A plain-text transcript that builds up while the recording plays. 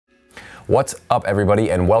What's up,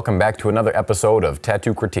 everybody, and welcome back to another episode of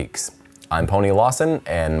Tattoo Critiques. I'm Pony Lawson,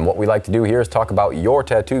 and what we like to do here is talk about your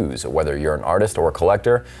tattoos. Whether you're an artist or a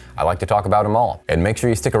collector, I like to talk about them all. And make sure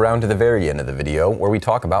you stick around to the very end of the video, where we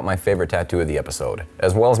talk about my favorite tattoo of the episode,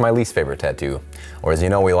 as well as my least favorite tattoo, or as you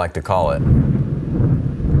know we like to call it,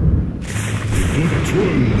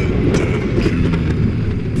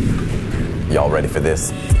 y'all ready for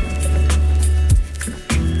this?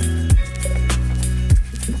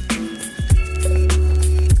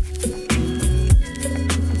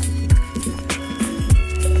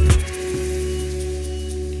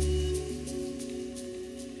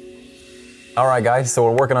 Alright guys, so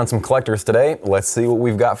we're working on some collectors today. Let's see what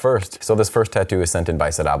we've got first. So this first tattoo is sent in by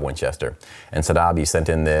Sadab Winchester. And Sadab, he sent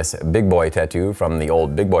in this Big Boy tattoo from the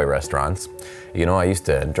old Big Boy restaurants. You know, I used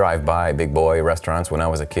to drive by Big Boy restaurants when I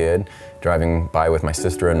was a kid, driving by with my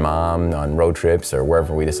sister and mom on road trips or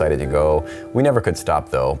wherever we decided to go. We never could stop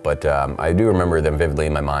though, but I do remember them vividly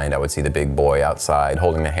in my mind. I would see the Big Boy outside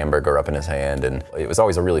holding the hamburger up in his hand, and it was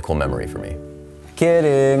always a really cool memory for me.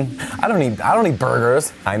 Kidding. I don't need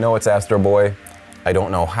burgers. I know it's Astro Boy. I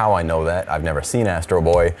don't know how I know that. I've never seen Astro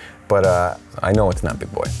Boy, but I know it's not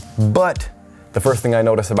Big Boy. But the first thing I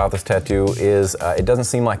notice about this tattoo is it doesn't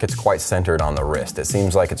seem like it's quite centered on the wrist. It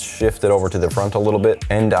seems like it's shifted over to the front a little bit,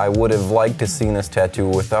 and I would have liked to see this tattoo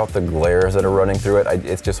without the glares that are running through it.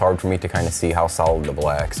 It's just hard for me to kind of see how solid the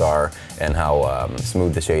blacks are and how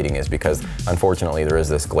smooth the shading is, because unfortunately there is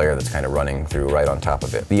this glare that's kind of running through right on top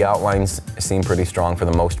of it. The outlines seem pretty strong for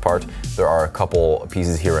the most part. There are a couple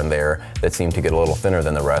pieces here and there that seem to get a little thinner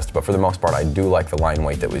than the rest, but for the most part I do like the line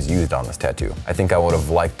weight that was used on this tattoo. I think I would have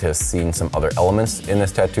liked to have seen some other elements in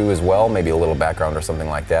this tattoo as well, maybe a little background or something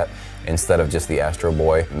like that, instead of just the Astro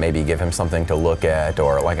Boy. Maybe give him something to look at,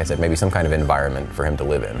 or like I said, maybe some kind of environment for him to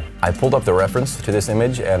live in. I pulled up the reference to this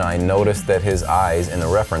image and I noticed that his eyes in the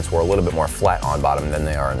reference were a little bit more flat on bottom than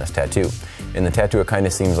they are in this tattoo. In the tattoo, it kind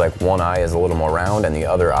of seems like one eye is a little more round and the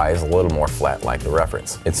other eye is a little more flat like the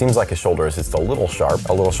reference. It seems like his shoulder is just a little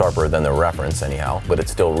sharper than the reference anyhow, but it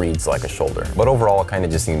still reads like a shoulder. But overall, it kind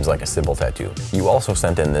of just seems like a simple tattoo. You also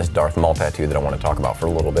sent in this Darth Maul tattoo that I want to talk about for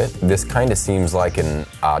a little bit. This kind of seems like an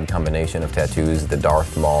odd combination of tattoos, the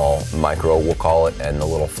Darth Maul micro, we'll call it, and the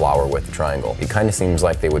little flower with the triangle. It kind of seems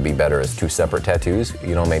like they would be better as two separate tattoos,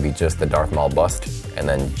 you know, maybe just the Darth Maul bust and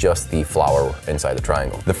then just the flower inside the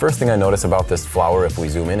triangle. The first thing I notice about this flower, if we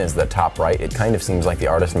zoom in, is the top right. It kind of seems like the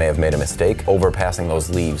artist may have made a mistake overpassing those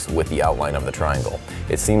leaves with the outline of the triangle.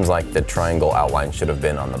 It seems like the triangle outline should have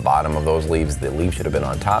been on the bottom of those leaves, the leaves should have been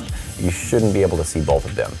on top. You shouldn't be able to see both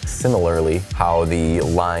of them. Similarly, how the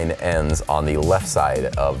line ends on the left side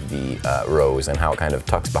of the rose and how it kind of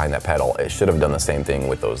tucks behind that petal, it should have done the same thing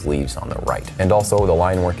with those leaves on the right. And also, the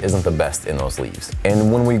line work isn't the best in those leaves.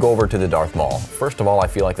 And when we go over to the Darth Maul, first of all, I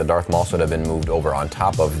feel like the Darth Maul should have been moved over on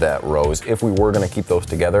top of that rose. If we were going to keep those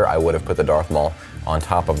together, I would have put the Darth Maul on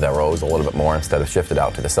top of that rose a little bit more instead of shifted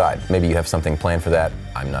out to the side. Maybe you have something planned for that,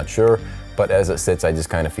 I'm not sure. But as it sits, I just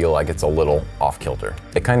kind of feel like it's a little off-kilter.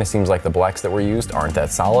 It kind of seems like the blacks that were used aren't that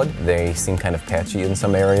solid. They seem kind of patchy in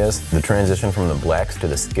some areas. The transition from the blacks to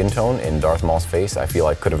the skin tone in Darth Maul's face, I feel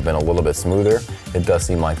like could have been a little bit smoother. It does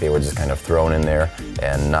seem like they were just kind of thrown in there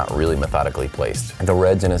and not really methodically placed. The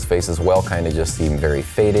reds in his face as well kind of just seem very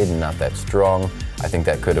faded and not that strong. I think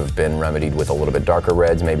that could have been remedied with a little bit darker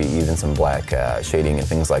reds, maybe even some black shading and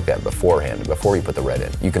things like that beforehand, before you put the red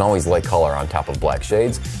in. You can always lay color on top of black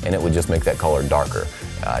shades and it would just make that color darker.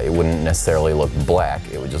 It wouldn't necessarily look black,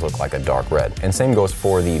 it would just look like a dark red. And same goes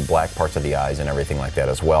for the black parts of the eyes and everything like that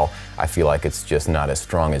as well. I feel like it's just not as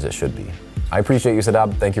strong as it should be. I appreciate you,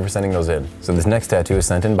 Sadab. Thank you for sending those in. So this next tattoo is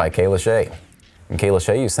sent in by Kayla Shea. And Kayla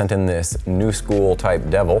Shea, you sent in this new school type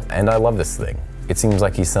devil, and I love this thing. It seems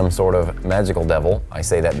like he's some sort of magical devil. I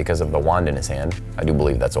say that because of the wand in his hand. I do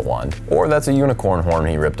believe that's a wand. Or that's a unicorn horn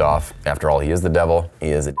he ripped off. After all, he is the devil, he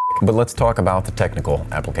is a dick. But let's talk about the technical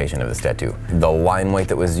application of this tattoo. The line weight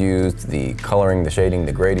that was used, the coloring, the shading,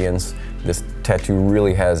 the gradients. This tattoo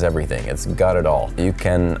really has everything. It's got it all. You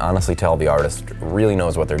can honestly tell the artist really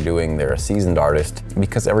knows what they're doing. They're a seasoned artist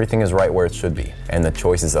because everything is right where it should be. And the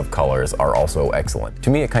choices of colors are also excellent.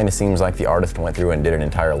 To me, it kind of seems like the artist went through and did an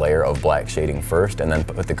entire layer of black shading first and then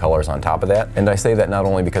put the colors on top of that. And I say that not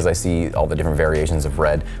only because I see all the different variations of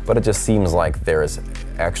red, but it just seems like there is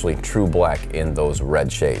actually true black in those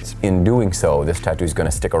red shades. In doing so, this tattoo is going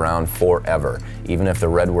to stick around forever. Even if the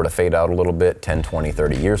red were to fade out a little bit 10, 20,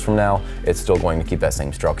 30 years from now, it's still going to keep that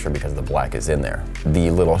same structure because the black is in there. The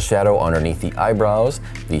little shadow underneath the eyebrows,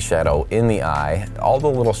 the shadow in the eye, all the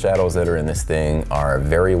little shadows that are in this thing are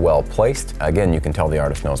very well placed. Again, you can tell the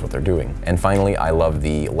artist knows what they're doing. And finally, I love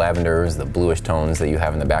the lavenders, the bluish tones that you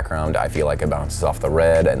have in the background. I feel like it bounces off the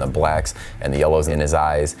red and the blacks and the yellows in his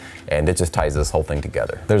eyes, and it just ties this whole thing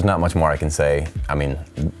together. There's not much more I can say. I mean,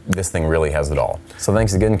 this thing really has it all. So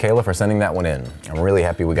thanks again, Kayla, for sending that one in. I'm really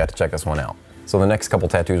happy we got to check this one out. So the next couple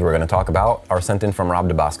tattoos we're going to talk about are sent in from Rob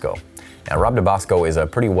Debosko. Now, Rob Debosko is a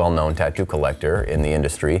pretty well-known tattoo collector in the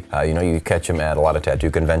industry. You know, you catch him at a lot of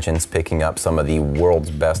tattoo conventions picking up some of the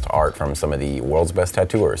world's best art from some of the world's best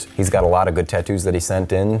tattooers. He's got a lot of good tattoos that he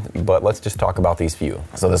sent in, but let's just talk about these few.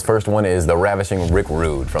 So this first one is the Ravishing Rick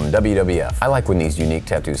Rude from WWF. I like when these unique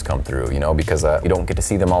tattoos come through, you know, because you don't get to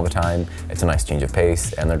see them all the time. It's a nice change of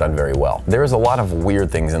pace, and they're done very well. There's a lot of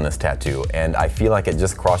weird things in this tattoo, and I feel like it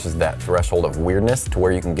just crosses that threshold of weirdness to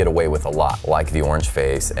where you can get away with a lot, like the orange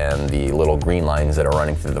face and the little green lines that are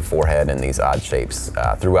running through the forehead and these odd shapes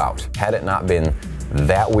throughout. Had it not been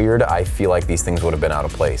that weird, I feel like these things would have been out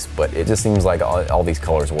of place, but it just seems like all these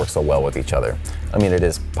colors work so well with each other. I mean, it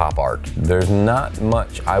is pop art. There's not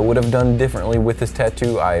much I would have done differently with this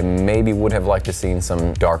tattoo. I maybe would have liked to seen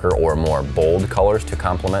some darker or more bold colors to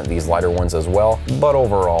complement these lighter ones as well, but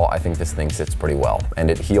overall, I think this thing sits pretty well,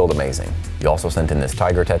 and it healed amazing. You also sent in this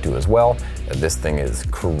tiger tattoo as well. This thing is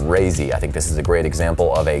crazy. I think this is a great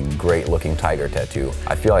example of a great looking tiger tattoo.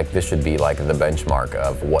 I feel like this should be like the benchmark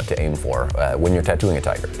of what to aim for when you're tattooing a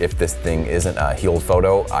tiger. If this thing isn't a healed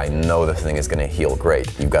photo, I know this thing is gonna heal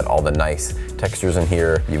great. You've got all the nice textures in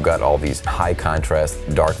here. You've got all these high contrast,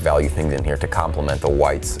 dark value things in here to complement the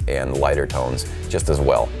whites and lighter tones just as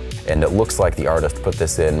well. And it looks like the artist put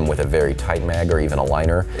this in with a very tight mag or even a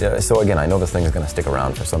liner. So again, I know this thing is gonna stick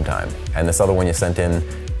around for some time. And this other one you sent in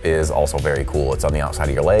is also very cool. It's on the outside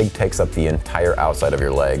of your leg, takes up the entire outside of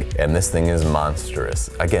your leg, and this thing is monstrous.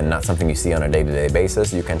 Again, not something you see on a day-to-day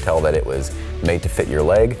basis. You can tell that it was made to fit your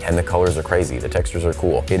leg, and the colors are crazy. The textures are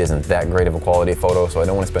cool. It isn't that great of a quality photo, so I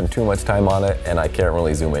don't want to spend too much time on it, and I can't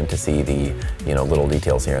really zoom in to see the, you know, little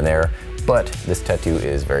details here and there. But this tattoo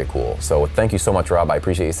is very cool. So thank you so much, Rob. I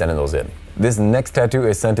appreciate you sending those in. This next tattoo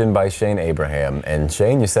is sent in by Shane Abraham. And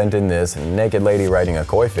Shane, you sent in this naked lady riding a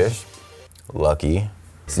koi fish. Lucky.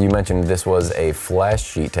 So you mentioned this was a flash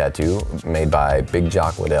sheet tattoo made by Big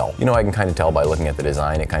Jock Liddell. You know, I can kind of tell by looking at the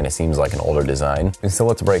design, it kind of seems like an older design. And so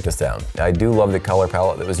let's break this down. I do love the color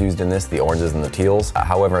palette that was used in this, the oranges and the teals.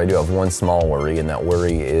 However, I do have one small worry, and that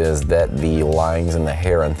worry is that the lines and the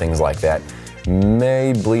hair and things like that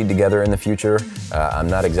may bleed together in the future. I'm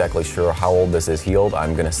not exactly sure how old this is healed.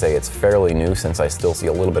 I'm gonna say it's fairly new since I still see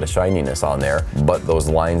a little bit of shininess on there, but those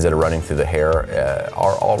lines that are running through the hair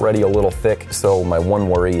are already a little thick. So my one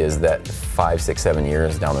worry is that 5, 6, 7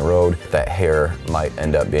 years down the road, that hair might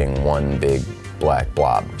end up being one big black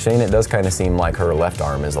blob. Shane, it does kind of seem like her left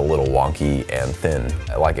arm is a little wonky and thin,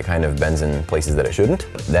 like it kind of bends in places that it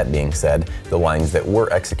shouldn't. That being said, the lines that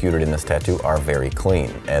were executed in this tattoo are very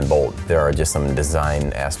clean and bold. There are just some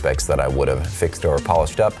design aspects that I would have fixed or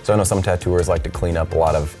polished up. So I know some tattooers like to clean up a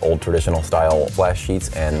lot of old traditional style flash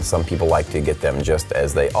sheets, and some people like to get them just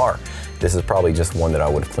as they are. This is probably just one that I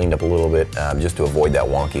would have cleaned up a little bit just to avoid that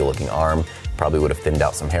wonky looking arm. Probably would have thinned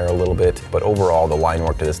out some hair a little bit, but overall the line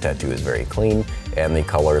work to this tattoo is very clean and the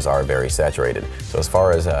colors are very saturated. So as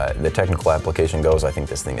far as the technical application goes, I think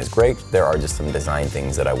this thing is great. There are just some design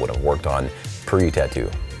things that I would have worked on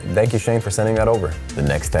pre-tattoo. Thank you, Shane, for sending that over. The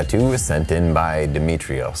next tattoo is sent in by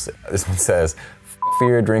Dimitrios. This one says, "F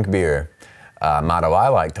fear, drink beer. Motto I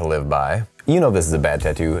like to live by." You know this is a bad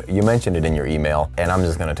tattoo. You mentioned it in your email, and I'm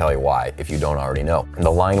just gonna tell you why, if you don't already know. The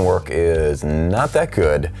line work is not that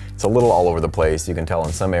good. It's a little all over the place. You can tell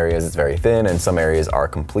in some areas it's very thin, and some areas are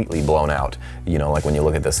completely blown out. You know, like when you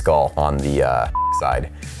look at the skull on the side,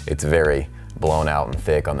 it's very blown out and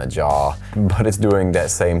thick on the jaw, but it's doing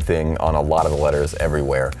that same thing on a lot of the letters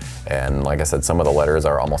everywhere. And like I said, some of the letters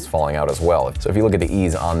are almost falling out as well. So if you look at the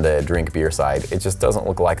E's on the drink beer side, it just doesn't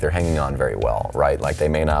look like they're hanging on very well, right? Like they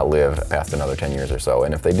may not live past another 10 years or so.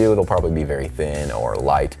 And if they do, they'll probably be very thin or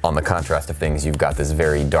light. On the contrast of things, you've got this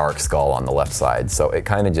very dark skull on the left side. So it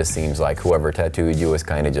kind of just seems like whoever tattooed you is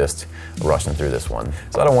kind of just rushing through this one.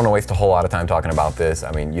 So I don't want to waste a whole lot of time talking about this.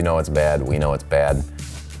 I mean, you know it's bad, we know it's bad.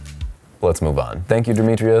 Let's move on. Thank you,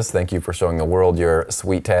 Dimitrios. Thank you for showing the world your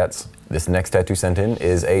sweet tats. This next tattoo sent in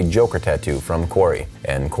is a Joker tattoo from Cory.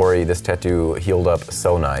 And Cory, this tattoo healed up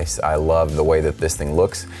so nice. I love the way that this thing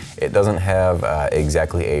looks. It doesn't have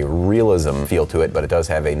exactly a realism feel to it, but it does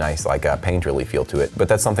have a nice, like a painterly feel to it. But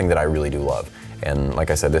that's something that I really do love. And like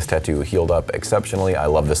I said, this tattoo healed up exceptionally. I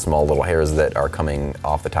love the small little hairs that are coming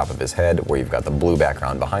off the top of his head where you've got the blue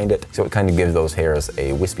background behind it. So it kind of gives those hairs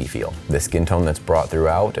a wispy feel. The skin tone that's brought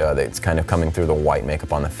throughout, it's kind of coming through the white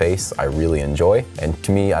makeup on the face, I really enjoy. And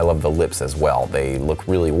to me, I love the lips as well. They look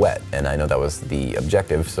really wet, and I know that was the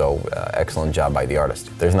objective, so excellent job by the artist.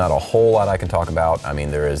 There's not a whole lot I can talk about. I mean,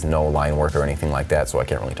 there is no line work or anything like that, so I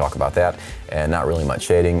can't really talk about that. And not really much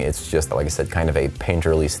shading. It's just, like I said, kind of a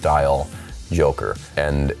painterly style Joker,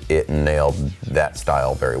 and it nailed that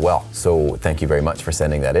style very well. So thank you very much for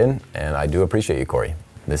sending that in, and I do appreciate you, Cory.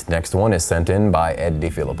 This next one is sent in by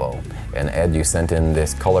Dephillipo. And Ed, you sent in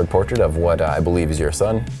this colored portrait of what I believe is your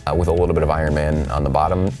son, with a little bit of Iron Man on the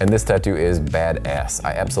bottom. And this tattoo is badass.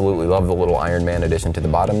 I absolutely love the little Iron Man addition to the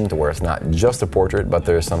bottom, to where it's not just a portrait, but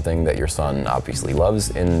there's something that your son obviously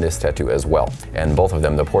loves in this tattoo as well. And both of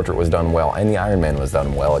them, the portrait was done well, and the Iron Man was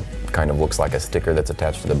done well. It kind of looks like a sticker that's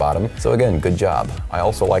attached to the bottom. So again, good job. I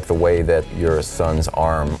also like the way that your son's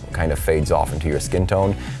arm kind of fades off into your skin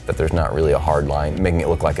tone, that there's not really a hard line, making it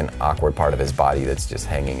look like an awkward part of his body that's just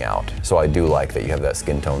hanging out. So I do like that you have that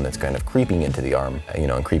skin tone that's kind of creeping into the arm, you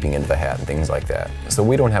know, and creeping into the hat and things like that. So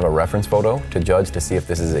we don't have a reference photo to judge to see if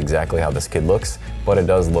this is exactly how this kid looks, but it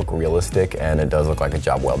does look realistic and it does look like a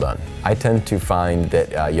job well done. I tend to find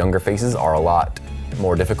that younger faces are a lot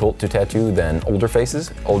more difficult to tattoo than older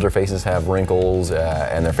faces. Older faces have wrinkles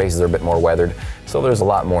and their faces are a bit more weathered, so there's a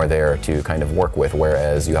lot more there to kind of work with,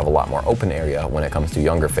 whereas you have a lot more open area when it comes to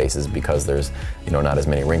younger faces because there's, you know, not as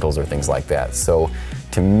many wrinkles or things like that. So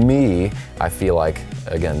to me, I feel like,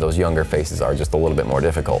 again, those younger faces are just a little bit more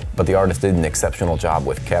difficult. But the artist did an exceptional job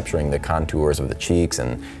with capturing the contours of the cheeks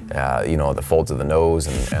and, you know, the folds of the nose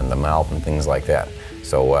and the mouth and things like that.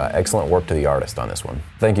 So excellent work to the artist on this one.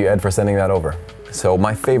 Thank you, Ed, for sending that over. So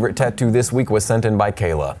my favorite tattoo this week was sent in by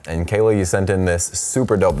Kayla. And Kayla, you sent in this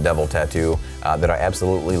super dope devil tattoo that I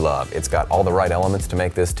absolutely love. It's got all the right elements to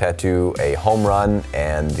make this tattoo a home run,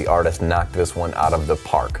 and the artist knocked this one out of the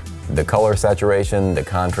park. The color saturation, the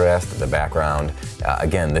contrast, the background,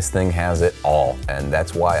 again, this thing has it all, and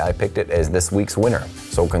that's why I picked it as this week's winner.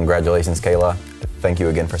 So congratulations, Kayla. Thank you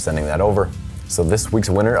again for sending that over. So this week's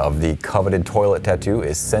winner of the coveted toilet tattoo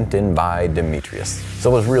is sent in by Dimitrios. So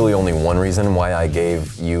there's really only one reason why I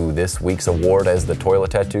gave you this week's award as the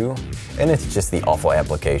toilet tattoo, and it's just the awful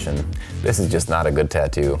application. This is just not a good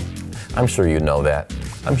tattoo. I'm sure you know that.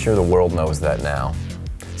 I'm sure the world knows that now.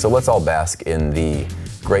 So let's all bask in the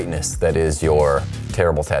greatness that is your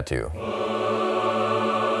terrible tattoo.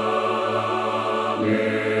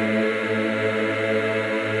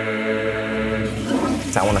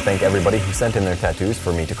 I want to thank everybody who sent in their tattoos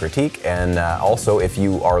for me to critique, and also if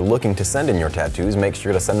you are looking to send in your tattoos, make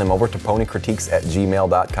sure to send them over to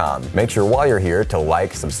ponycritiques@gmail.com. Make sure while you're here to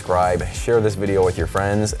like, subscribe, share this video with your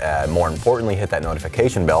friends, more importantly hit that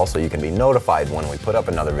notification bell so you can be notified when we put up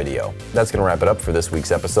another video. That's going to wrap it up for this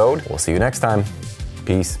week's episode. We'll see you next time.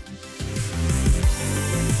 Peace.